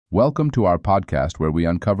Welcome to our podcast where we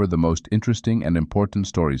uncover the most interesting and important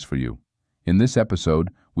stories for you. In this episode,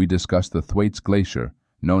 we discuss the Thwaites Glacier,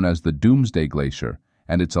 known as the Doomsday Glacier,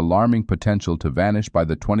 and its alarming potential to vanish by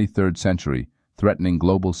the 23rd century, threatening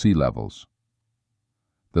global sea levels.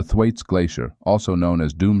 The Thwaites Glacier, also known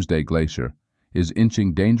as Doomsday Glacier, is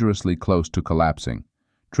inching dangerously close to collapsing,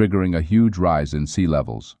 triggering a huge rise in sea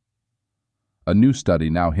levels. A new study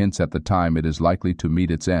now hints at the time it is likely to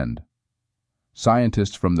meet its end.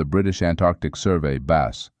 Scientists from the British Antarctic Survey,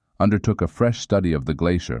 BAS, undertook a fresh study of the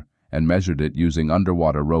glacier and measured it using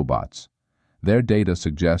underwater robots. Their data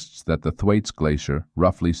suggests that the Thwaites Glacier,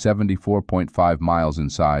 roughly 74.5 miles in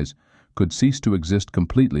size, could cease to exist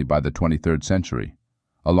completely by the 23rd century.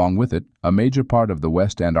 Along with it, a major part of the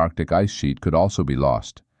West Antarctic ice sheet could also be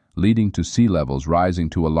lost, leading to sea levels rising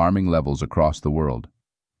to alarming levels across the world.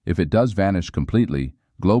 If it does vanish completely,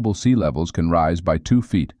 global sea levels can rise by 2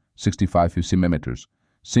 feet, 65 centimeters,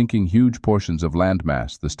 sinking huge portions of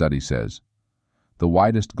landmass, the study says. The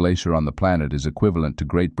widest glacier on the planet is equivalent to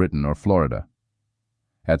Great Britain or Florida.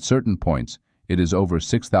 At certain points, it is over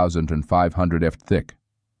 6,500 feet thick.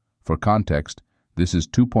 For context, this is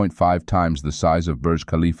 2.5 times the size of Burj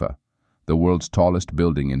Khalifa, the world's tallest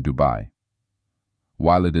building in Dubai.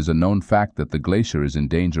 While it is a known fact that the glacier is in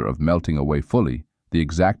danger of melting away fully, the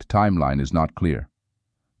exact timeline is not clear.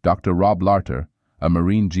 Dr. Rob Larter, a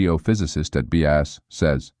marine geophysicist at BAS,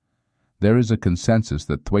 says, "There is a consensus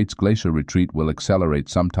that Thwaites Glacier retreat will accelerate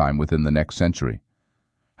sometime within the next century."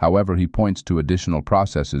 However, he points to additional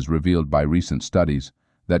processes revealed by recent studies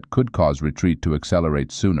that could cause retreat to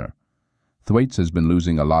accelerate sooner. Thwaites has been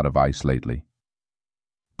losing a lot of ice lately.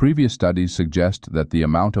 Previous studies suggest that the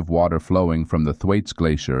amount of water flowing from the Thwaites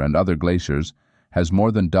Glacier and other glaciers has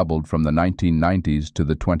more than doubled from the 1990s to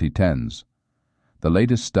the 2010s. The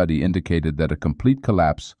latest study indicated that a complete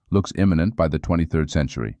collapse looks imminent by the 23rd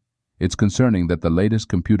century. It's concerning that the latest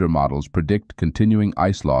computer models predict continuing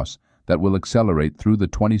ice loss that will accelerate through the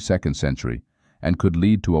 22nd century and could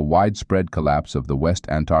lead to a widespread collapse of the West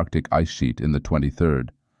Antarctic ice sheet in the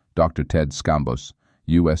 23rd, Dr. Ted Scambos,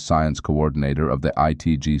 U.S. Science Coordinator of the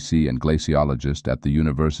ITGC and glaciologist at the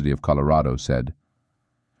University of Colorado, said.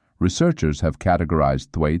 Researchers have categorized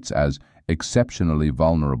Thwaites as exceptionally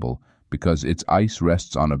vulnerable because its ice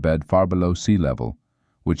rests on a bed far below sea level,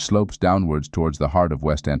 which slopes downwards towards the heart of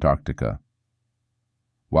West Antarctica.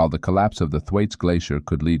 While the collapse of the Thwaites Glacier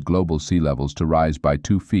could lead global sea levels to rise by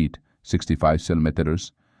 2 feet, 65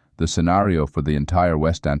 centimeters, the scenario for the entire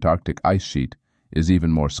West Antarctic ice sheet is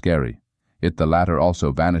even more scary. If the latter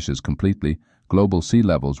also vanishes completely, global sea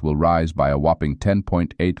levels will rise by a whopping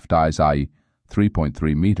 10.8 feet, i.e.,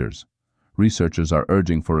 3.3 meters. Researchers are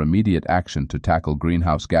urging for immediate action to tackle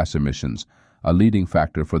greenhouse gas emissions, a leading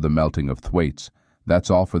factor for the melting of Thwaites. That's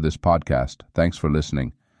all for this podcast. Thanks for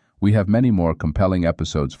listening. We have many more compelling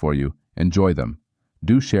episodes for you. Enjoy them.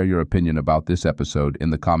 Do share your opinion about this episode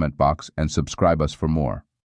in the comment box and subscribe us for more.